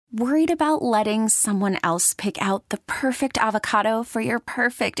Worried about letting someone else pick out the perfect avocado for your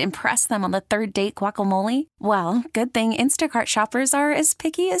perfect impress them on the third date guacamole? Well, good thing Instacart shoppers are as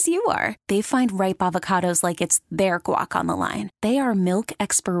picky as you are. They find ripe avocados like it's their guac on the line. They are milk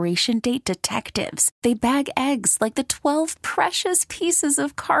expiration date detectives. They bag eggs like the 12 precious pieces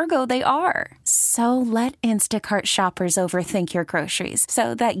of cargo they are. So let Instacart shoppers overthink your groceries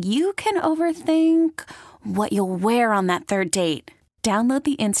so that you can overthink what you'll wear on that third date. Download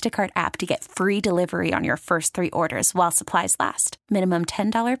the Instacart app to get free delivery on your first 3 orders while supplies last. Minimum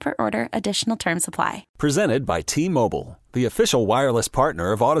 $10 per order. Additional terms apply. Presented by T-Mobile, the official wireless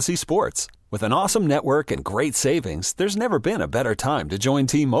partner of Odyssey Sports. With an awesome network and great savings, there's never been a better time to join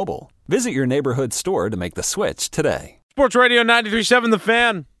T-Mobile. Visit your neighborhood store to make the switch today. Sports Radio 93.7 The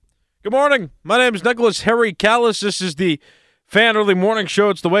Fan. Good morning. My name is Nicholas Harry Callas. This is the Fan Early Morning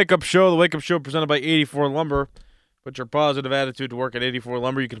Show. It's the Wake Up Show. The Wake Up Show presented by 84 Lumber. Put your positive attitude to work at 84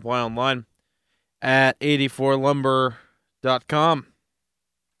 Lumber. You can apply online at 84lumber.com.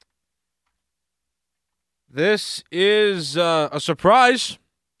 This is a surprise.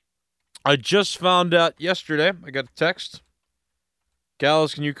 I just found out yesterday. I got a text.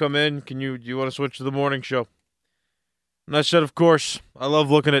 Callas, can you come in? Do you want to switch to the morning show? And I said, of course. I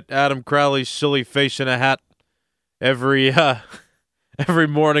love looking at Adam Crowley's silly face in a hat every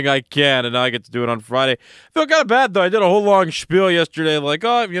morning I can, and now I get to do it on Friday. I feel kind of bad, though. I did a whole long spiel yesterday, like,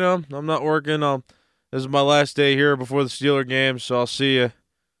 I'm not working. This is my last day here before the Steeler game, so I'll see you,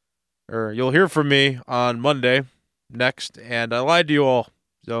 or you'll hear from me on Monday next, and I lied to you all,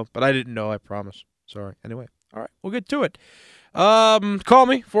 but I didn't know, I promise. Sorry. Anyway, all right, we'll get to it. Call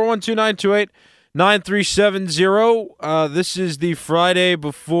me, 412-928-9370. This is the Friday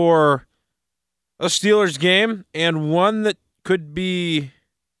before a Steelers game, and one that could be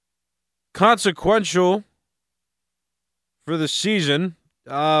consequential for the season.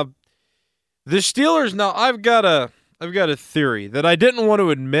 The Steelers, now I've got a theory that I didn't want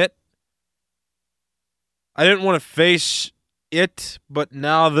to admit. I didn't want to face it, but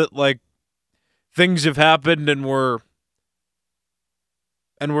now that things have happened and we're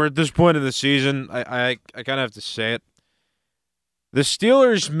at this point in the season, I kind of have to say it. The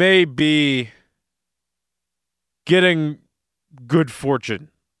Steelers may be getting good fortune.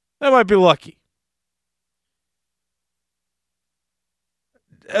 They might be lucky.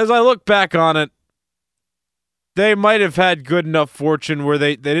 As I look back on it, they might have had good enough fortune where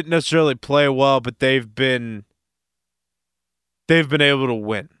they didn't necessarily play well, but they've been able to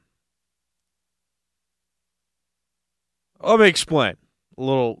win. Let me explain a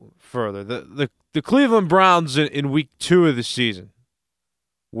little further. The Cleveland Browns in week 2 of the season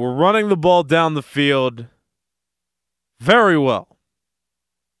were running the ball down the field very well.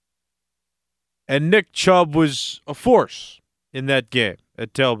 And Nick Chubb was a force in that game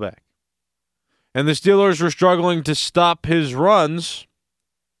at tailback. And the Steelers were struggling to stop his runs.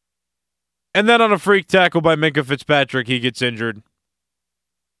 And then on a freak tackle by Minkah Fitzpatrick, he gets injured.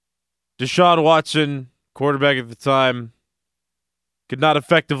 Deshaun Watson, quarterback at the time, could not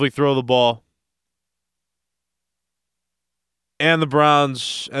effectively throw the ball. And the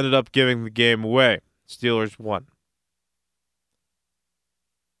Browns ended up giving the game away. Steelers won.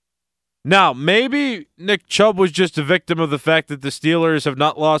 Now, maybe Nick Chubb was just a victim of the fact that the Steelers have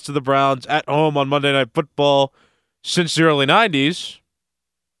not lost to the Browns at home on Monday Night Football since the early 90s,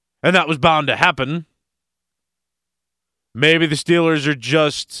 and that was bound to happen. Maybe the Steelers are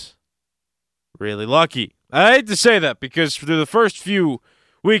just really lucky. I hate to say that because through the first few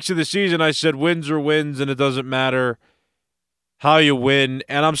weeks of the season, I said wins are wins, and it doesn't matter how you win.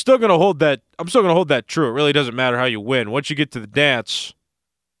 And I'm still going to hold that. I'm still going to hold that true. It really doesn't matter how you win. Once you get to the dance,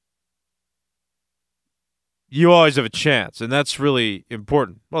 you always have a chance, and that's really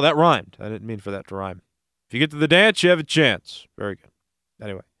important. Well, that rhymed. I didn't mean for that to rhyme. If you get to the dance, you have a chance. Very good.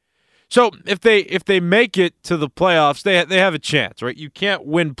 Anyway, so if they make it to the playoffs, they have a chance, right? You can't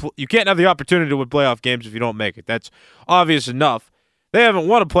win. You can't have the opportunity to win playoff games if you don't make it. That's obvious enough. They haven't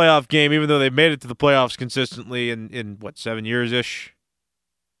won a playoff game, even though they've made it to the playoffs consistently in 7 years ish.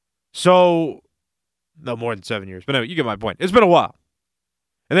 So, no more than 7 years. But anyway, you get my point. It's been a while,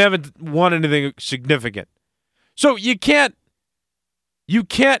 and they haven't won anything significant. So you can't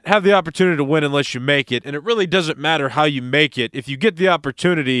have the opportunity to win unless you make it, and it really doesn't matter how you make it. If you get the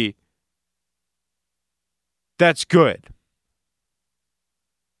opportunity, that's good.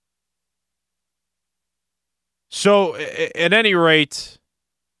 So at any rate,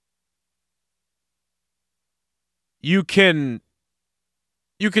 you can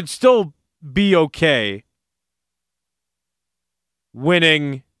still be okay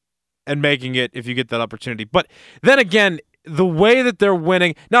winning and making it if you get that opportunity. But then again, the way that they're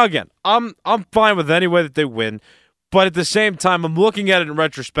winning. Now, again, I'm fine with any way that they win, but at the same time, I'm looking at it in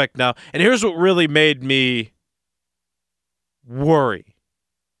retrospect now, and here's what really made me worry.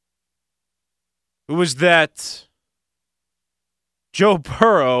 It was that Joe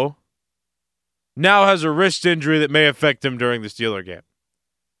Burrow now has a wrist injury that may affect him during the Steeler game.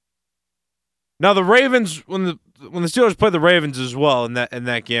 Now, the Ravens, when the Steelers played the Ravens as well in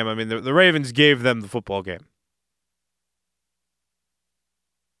that game, I mean, the Ravens gave them the football game.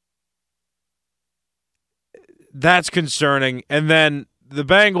 That's concerning. And then the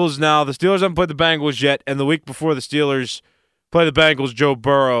Bengals now, the Steelers haven't played the Bengals yet, and the week before the Steelers play the Bengals, Joe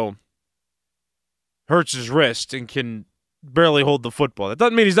Burrow hurts his wrist and can barely hold the football. That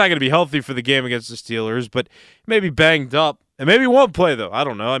doesn't mean he's not going to be healthy for the game against the Steelers, but he may be banged up. And maybe he won't play, though. I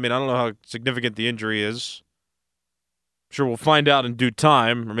don't know. I mean, I don't know how significant the injury is. I'm sure we'll find out in due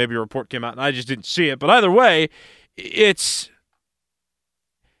time, or maybe a report came out and I just didn't see it. But either way, it's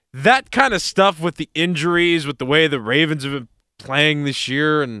that kind of stuff with the injuries, with the way the Ravens have been playing this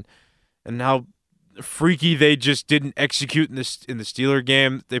year, and how freaky they just didn't execute in the Steeler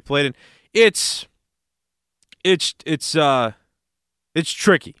game they played in. It's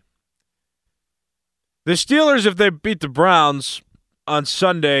tricky. The Steelers, if they beat the Browns on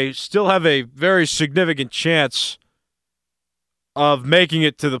Sunday, still have a very significant chance of making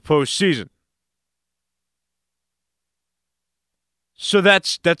it to the postseason. So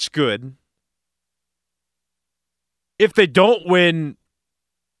that's good. If they don't win,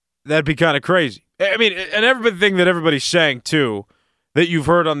 that'd be kind of crazy. I mean, and everything that everybody's saying, too, that you've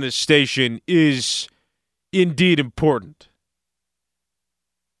heard on this station is indeed important.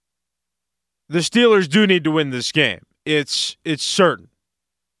 The Steelers do need to win this game. It's certain.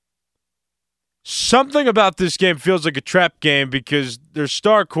 Something about this game feels like a trap game because their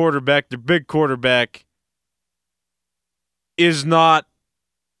star quarterback, their big quarterback, is not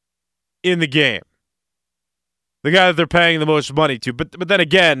in the game. The guy that they're paying the most money to. But then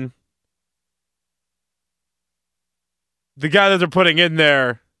again, the guy that they're putting in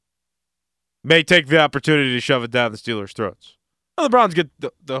there may take the opportunity to shove it down the Steelers' throats. Well, the Browns get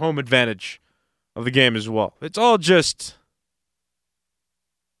the home advantage of the game as well. It's all just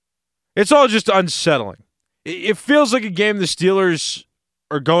unsettling. It feels like a game the Steelers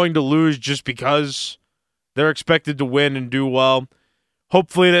are going to lose just because they're expected to win and do well.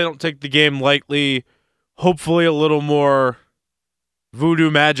 Hopefully they don't take the game lightly. Hopefully a little more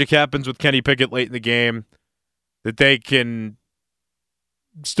voodoo magic happens with Kenny Pickett late in the game, that they can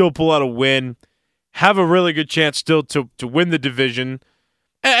still pull out a win, have a really good chance still to win the division,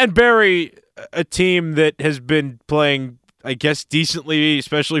 and bury a team that has been playing, I guess, decently,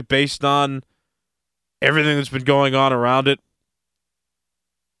 especially based on everything that's been going on around it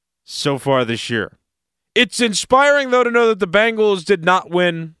so far this year. It's inspiring, though, to know that the Bengals did not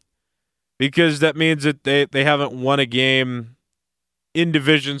win, because that means that they haven't won a game in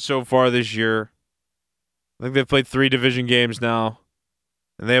division so far this year. I think they've played 3 division games now,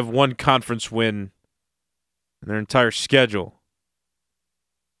 and they have 1 conference win in their entire schedule.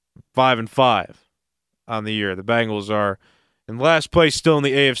 5-5 on the year. The Bengals are in last place, still in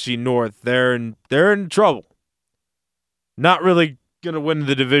the AFC North. They're in trouble. Not really going to win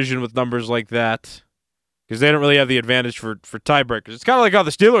the division with numbers like that, because they don't really have the advantage for tiebreakers. It's kind of like how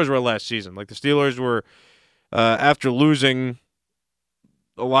the Steelers were last season. Like the Steelers were, after losing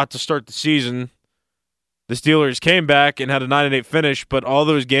a lot to start the season, the Steelers came back and had a 9-8 finish, but all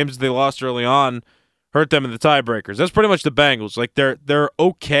those games they lost early on hurt them in the tiebreakers. That's pretty much the Bengals. Like they're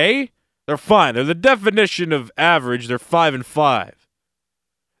okay. They're fine. They're the definition of average. They're 5-5.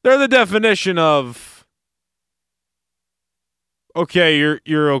 They're the definition of okay.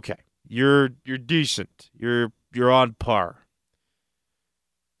 You're okay. You're decent. You're on par.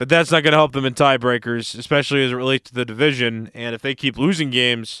 But that's not going to help them in tiebreakers, especially as it relates to the division. And if they keep losing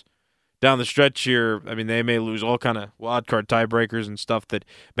games down the stretch here, I mean, they may lose all kind of wild card tiebreakers and stuff that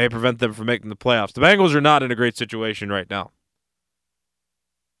may prevent them from making the playoffs. The Bengals are not in a great situation right now.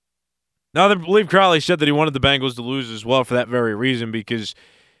 Now, I believe Callas said that he wanted the Bengals to lose as well for that very reason, because,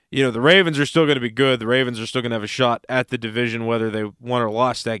 you know, the Ravens are still going to be good. The Ravens are still going to have a shot at the division, whether they won or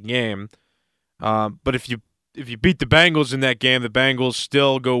lost that game. But if you beat the Bengals in that game, the Bengals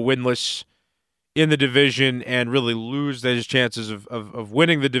still go winless in the division and really lose those chances of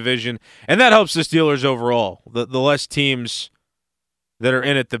winning the division. And that helps the Steelers overall. The less teams that are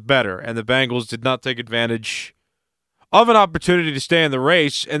in it, the better. And the Bengals did not take advantage of an opportunity to stay in the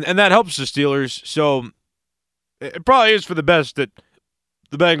race, and that helps the Steelers. So it probably is for the best that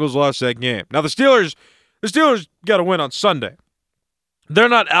the Bengals lost that game. Now the Steelers got to win on Sunday. They're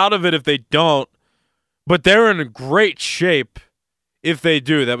not out of it if they don't, But they're in great shape if they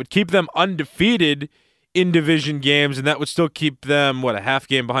do. That would keep them undefeated in division games, and that would still keep them, a half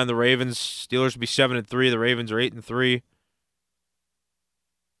game behind the Ravens. Steelers would be 7-3. The Ravens are 8-3.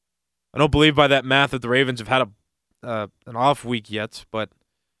 I don't believe by that math that the Ravens have had an off week yet, but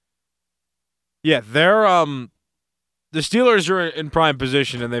yeah, they're the Steelers are in prime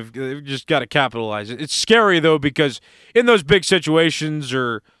position, and they've just got to capitalize. It's scary though, because in those big situations,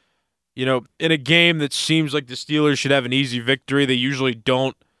 or in a game that seems like the Steelers should have an easy victory, they usually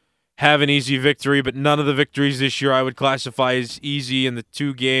don't have an easy victory. But none of the victories this year I would classify as easy. In the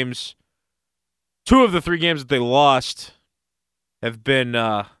two of the three games that they lost have been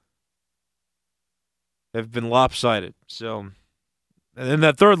lopsided. So, and then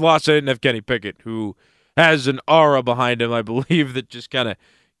that third loss, I didn't have Kenny Pickett, who has an aura behind him, I believe, that just kind of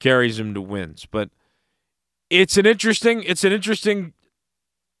carries him to wins. But it's an interesting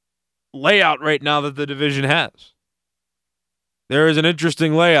layout right now that the division has. There is an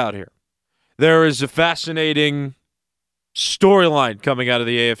interesting layout here. There is a fascinating storyline coming out of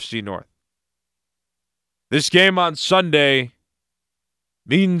the AFC North. This game on Sunday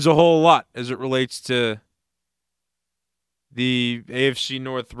means a whole lot as it relates to the AFC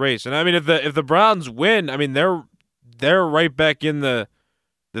North race. And I mean, if the Browns win, I mean they're right back in the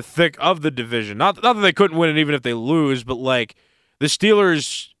thick of the division. Not that they couldn't win it even if they lose, but like the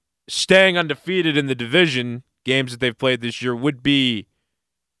Steelers staying undefeated in the division games that they've played this year would be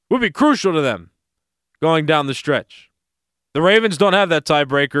crucial to them going down the stretch. The Ravens don't have that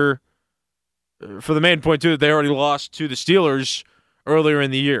tiebreaker for the main point too, that they already lost to the Steelers earlier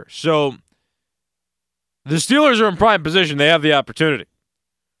in the year. So the Steelers are in prime position. They have the opportunity.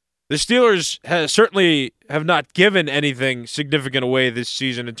 The Steelers certainly have not given anything significant away this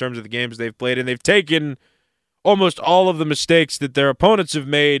season in terms of the games they've played, and they've taken almost all of the mistakes that their opponents have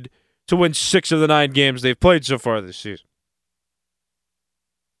made to win 6 of the 9 games they've played so far this season.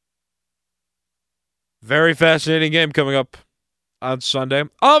 Very fascinating game coming up on Sunday.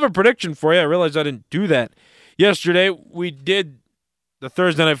 I'll have a prediction for you. I realized I didn't do that yesterday. We did the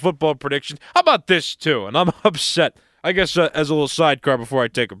Thursday Night Football prediction. How about this, too? And I'm upset. I guess as a little sidecar before I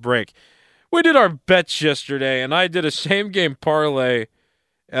take a break. We did our bets yesterday, and I did a same-game parlay.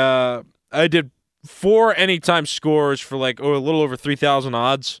 I did 4 anytime scores for a little over 3,000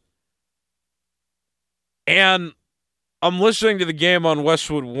 odds. And I'm listening to the game on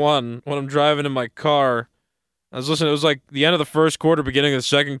Westwood 1 when I'm driving in my car. I was listening. It was like the end of the first quarter, beginning of the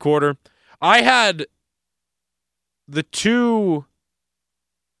second quarter. I had the two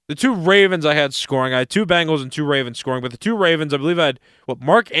Ravens I had scoring. I had 2 Bengals and 2 Ravens scoring. But the 2 Ravens, I believe I had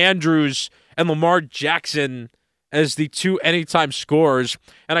Mark Andrews and Lamar Jackson as the 2 anytime scorers.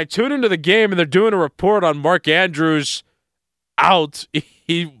 And I tuned into the game, and they're doing a report on Mark Andrews out.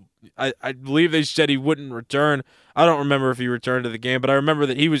 I believe they said he wouldn't return. I don't remember if he returned to the game, but I remember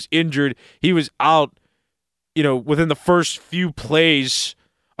that he was injured. He was out, within the first few plays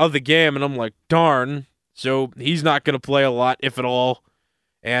of the game, and I'm like, darn. So he's not going to play a lot, if at all,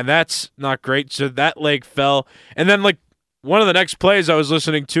 and that's not great. So that leg fell. And then, one of the next plays I was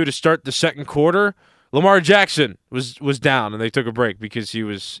listening to start the second quarter, Lamar Jackson was down, and they took a break because he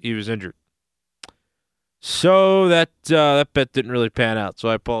was injured. So that bet didn't really pan out. So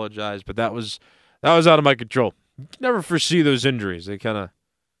I apologize, but that was out of my control. You can never foresee those injuries; they kind of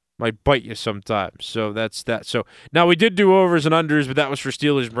might bite you sometimes. So that's that. So now we did do overs and unders, but that was for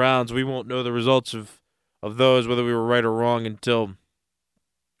Steelers Browns. We won't know the results of those, whether we were right or wrong, until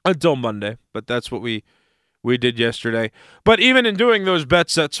Monday. But that's what we did yesterday. But even in doing those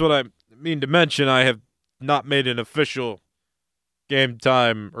bets, that's what I mean to mention. I have not made an official game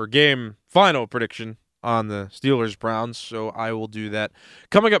time or game final prediction on the Steelers-Browns, so I will do that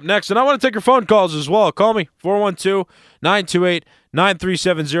coming up next. And I want to take your phone calls as well. Call me,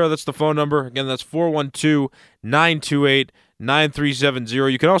 412-928-9370. That's the phone number. Again, that's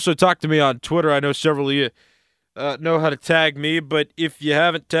 412-928-9370. You can also talk to me on Twitter. I know several of you know how to tag me, but if you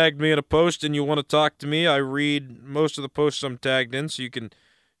haven't tagged me in a post and you want to talk to me, I read most of the posts I'm tagged in, so you can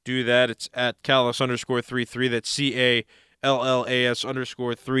do that. It's at Callas_33. That's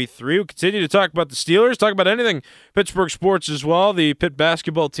CALLAS_33. We'll continue to talk about the Steelers, talk about anything Pittsburgh sports as well. The Pitt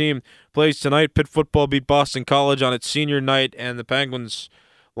basketball team plays tonight. Pitt football beat Boston College on its senior night, and the Penguins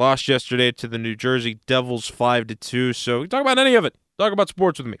lost yesterday to the New Jersey Devils 5-2. So we can talk about any of it. Talk about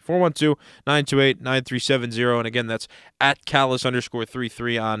sports with me. 412-928-9370. And again, that's at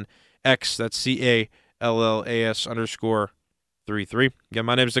Callas_33 on X. That's CALLAS_33. Again,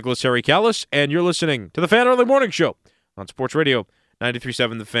 my name is Nicholas Harry Callas, and you're listening to the Fan Early Morning Show on Sports Radio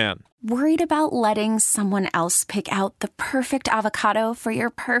 93.7 The Fan. Worried about letting someone else pick out the perfect avocado for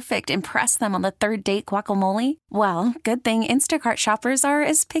your perfect impress them on the third date guacamole? Well, good thing Instacart shoppers are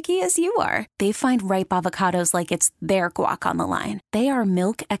as picky as you are. They find ripe avocados like it's their guac on the line. They are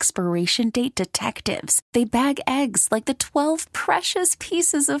milk expiration date detectives. They bag eggs like the 12 precious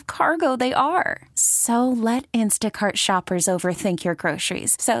pieces of cargo they are. So let Instacart shoppers overthink your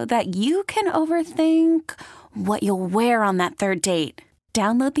groceries so that you can overthink what you'll wear on that third date.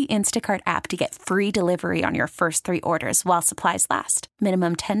 Download the Instacart app to get free delivery on your first 3 orders while supplies last.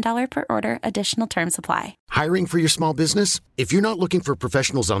 Minimum $10 per order. Additional terms apply. Hiring for your small business? If you're not looking for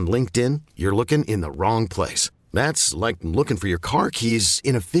professionals on LinkedIn, you're looking in the wrong place. That's like looking for your car keys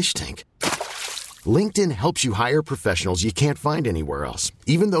in a fish tank. LinkedIn helps you hire professionals you can't find anywhere else,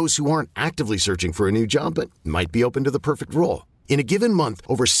 even those who aren't actively searching for a new job but might be open to the perfect role. In a given month,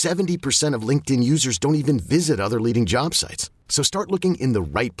 over 70% of LinkedIn users don't even visit other leading job sites. So start looking in the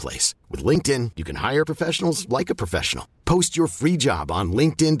right place. With LinkedIn, you can hire professionals like a professional. Post your free job on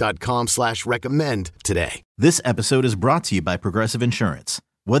linkedin.com/recommend today. This episode is brought to you by Progressive Insurance.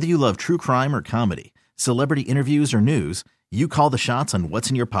 Whether you love true crime or comedy, celebrity interviews or news, you call the shots on what's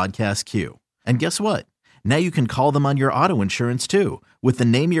in your podcast queue. And guess what? Now you can call them on your auto insurance too with the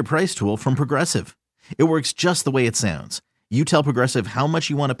Name Your Price tool from Progressive. It works just the way it sounds. You tell Progressive how much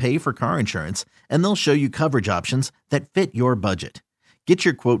you want to pay for car insurance, and they'll show you coverage options that fit your budget. Get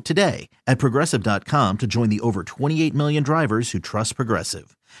your quote today at Progressive.com to join the over 28 million drivers who trust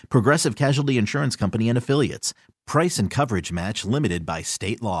Progressive. Progressive Casualty Insurance Company and Affiliates. Price and coverage match limited by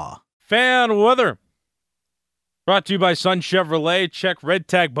state law. Fan weather. Brought to you by Sun Chevrolet. Check Red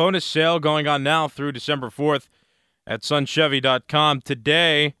Tag bonus sale going on now through December 4th at sunchevy.com.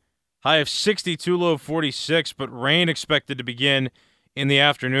 Today, high of 62, low of 46, but rain expected to begin in the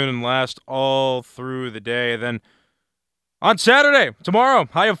afternoon and last all through the day. Then on Saturday, tomorrow,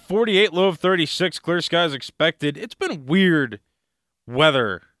 high of 48, low of 36, clear skies expected. It's been weird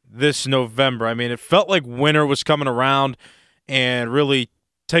weather this November. I mean, it felt like winter was coming around and really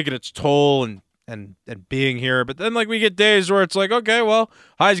taking its toll and being here. But then, like, we get days where it's like, okay, well,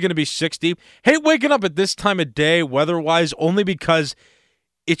 high's going to be 60. Hate waking up at this time of day weather-wise only because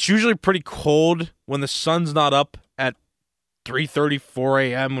it's usually pretty cold when the sun's not up at 3:30, 4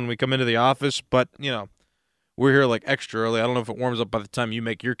 a.m. when we come into the office. But, you know, we're here like extra early. I don't know if it warms up by the time you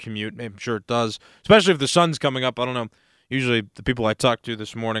make your commute. I'm sure it does, especially if the sun's coming up. I don't know. Usually the people I talked to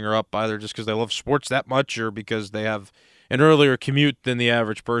this morning are up either just because they love sports that much or because they have an earlier commute than the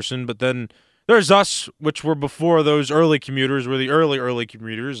average person. But then there's us, which were before those early commuters. We're the early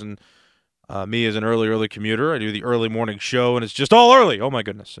commuters, and me as an early commuter, I do the early morning show, and it's just all early. Oh, my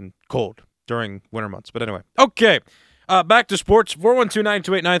goodness, and cold during winter months. But anyway, okay, back to sports.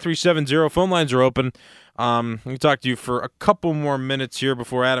 412-928-9370. Phone lines are open. We can talk to you for a couple more minutes here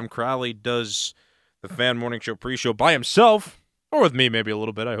before Adam Crowley does the Fan Morning Show pre-show by himself, or with me maybe a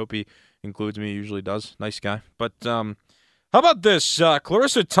little bit. I hope he includes me. He usually does. Nice guy. But how about this?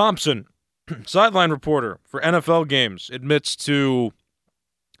 Clarissa Thompson, sideline reporter for NFL games, admits to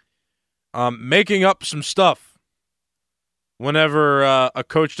making up some stuff whenever a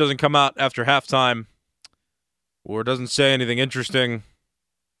coach doesn't come out after halftime or doesn't say anything interesting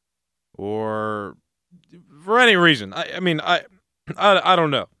or for any reason. I mean, I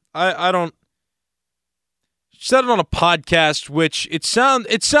don't know. I don't. She said it on a podcast, which it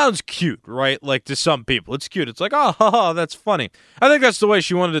sounds cute, right? Like to some people, it's cute. It's like, oh, that's funny. I think that's the way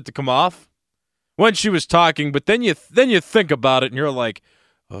she wanted it to come off when she was talking. But then you think about it, and you're like,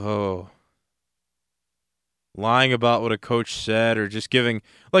 oh. Lying about what a coach said, or just giving,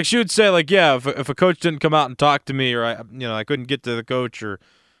 like she would say, like, yeah, if a coach didn't come out and talk to me, or I couldn't get to the coach, or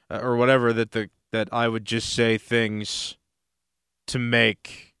whatever, that I would just say things to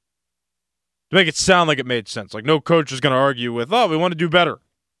make it sound like it made sense. Like no coach is going to argue with, oh, we want to do better.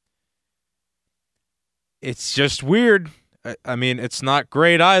 It's just weird. I mean, it's not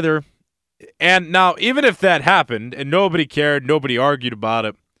great either. And now, even if that happened and nobody cared, nobody argued about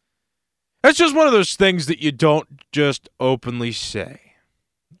it, that's just one of those things that you don't just openly say,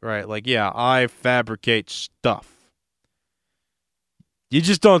 right? Like, yeah, I fabricate stuff. You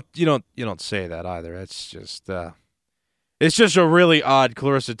just don't say that either. It's just a really odd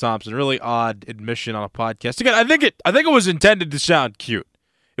Clarissa Thompson, really odd admission on a podcast. Again, I think it was intended to sound cute.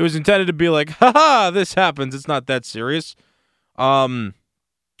 It was intended to be like, haha, this happens. It's not that serious. I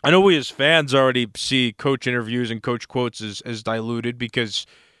know we as fans already see coach interviews and coach quotes as diluted because,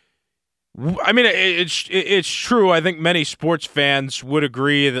 I mean, it's true. I think many sports fans would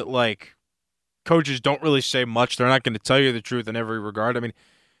agree that, like, coaches don't really say much. They're not going to tell you the truth in every regard. I mean,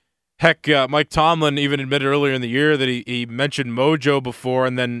 Heck, Mike Tomlin even admitted earlier in the year that he mentioned mojo before,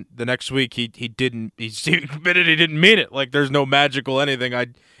 and then the next week he didn't. He admitted he didn't mean it. Like, there's no magical anything.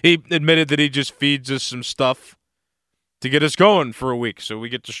 He admitted that he just feeds us some stuff to get us going for a week, so we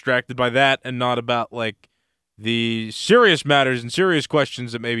get distracted by that and not about like the serious matters and serious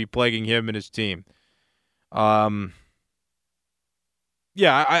questions that may be plaguing him and his team. I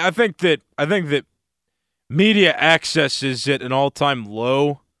think that media access is at an all-time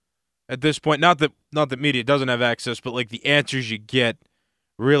low at this point. Not that media doesn't have access, but like the answers you get,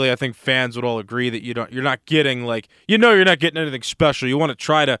 really, I think fans would all agree that you're not getting like, you're not getting anything special. You want to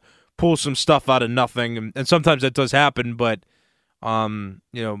try to pull some stuff out of nothing, and sometimes that does happen, but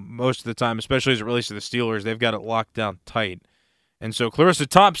most of the time, especially as it relates to the Steelers, they've got it locked down tight. And so Clarissa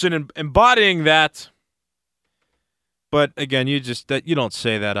Thompson embodying that. But again, you don't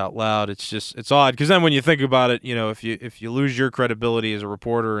say that out loud. It's odd, because then when you think about it, if you lose your credibility as a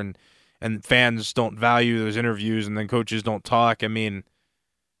reporter and fans don't value those interviews and then coaches don't talk, I mean,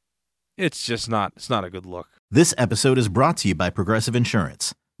 it's not a good look. This episode is brought to you by Progressive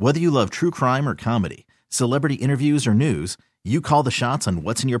Insurance. Whether you love true crime or comedy, celebrity interviews or news, you call the shots on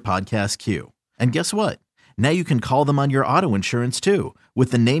what's in your podcast queue. And guess what? Now you can call them on your auto insurance too with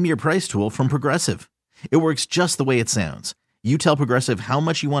the Name Your Price tool from Progressive. It works just the way it sounds. You tell Progressive how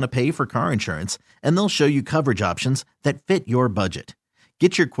much you want to pay for car insurance, and they'll show you coverage options that fit your budget.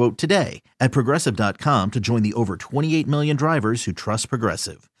 Get your quote today at Progressive.com to join the over 28 million drivers who trust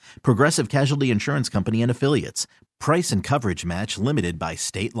Progressive. Progressive Casualty Insurance Company and Affiliates. Price and coverage match limited by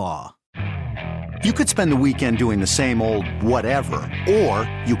state law. You could spend the weekend doing the same old whatever,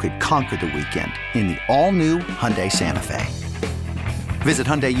 or you could conquer the weekend in the all-new Hyundai Santa Fe. Visit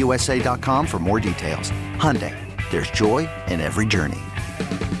HyundaiUSA.com for more details. Hyundai, there's joy in every journey.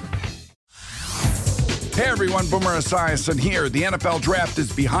 Hey everyone, Boomer Esiason here. The NFL Draft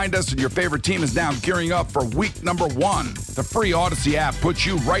is behind us and your favorite team is now gearing up for week number 1. The free Odyssey app puts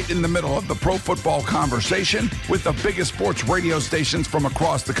you right in the middle of the pro football conversation with the biggest sports radio stations from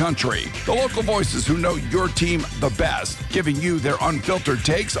across the country. The local voices who know your team the best, giving you their unfiltered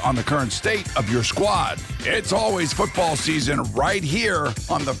takes on the current state of your squad. It's always football season right here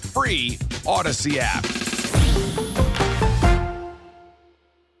on the free Odyssey app.